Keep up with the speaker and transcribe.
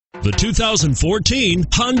The 2014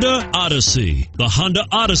 Honda Odyssey. The Honda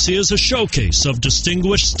Odyssey is a showcase of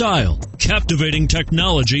distinguished style, captivating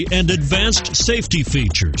technology, and advanced safety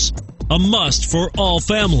features. A must for all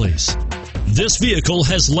families. This vehicle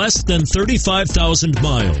has less than 35,000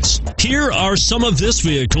 miles. Here are some of this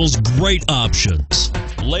vehicle's great options: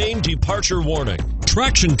 lane departure warning,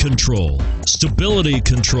 traction control, stability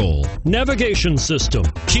control, navigation system,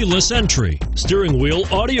 keyless entry, steering wheel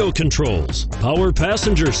audio controls, power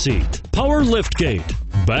passenger seat, power liftgate,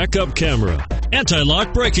 backup camera,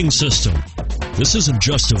 anti-lock braking system. This isn't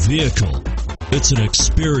just a vehicle, it's an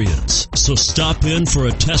experience. So stop in for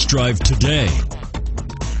a test drive today.